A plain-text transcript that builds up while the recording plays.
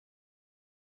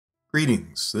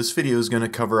Greetings, this video is going to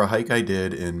cover a hike I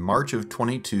did in March of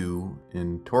 22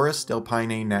 in Torres Del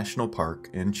Paine National Park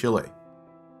in Chile.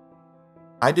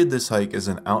 I did this hike as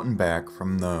an out and back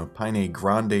from the Paine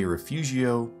Grande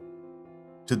Refugio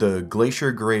to the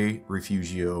Glacier Grey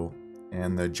Refugio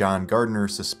and the John Gardner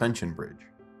Suspension bridge.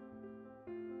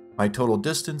 My total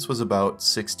distance was about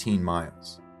 16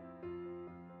 miles.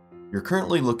 You're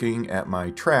currently looking at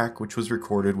my track, which was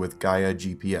recorded with Gaia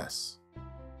GPS.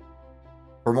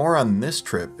 For more on this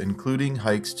trip, including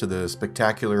hikes to the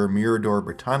spectacular Mirador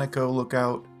Botanico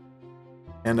lookout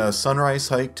and a sunrise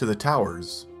hike to the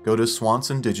towers, go to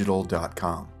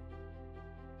swansondigital.com.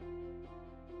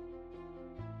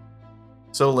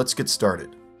 So let's get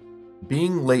started.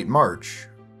 Being late March,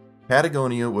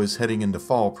 Patagonia was heading into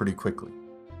fall pretty quickly.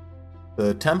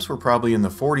 The temps were probably in the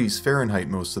 40s Fahrenheit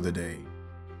most of the day,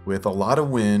 with a lot of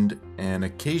wind and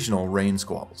occasional rain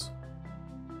squalls.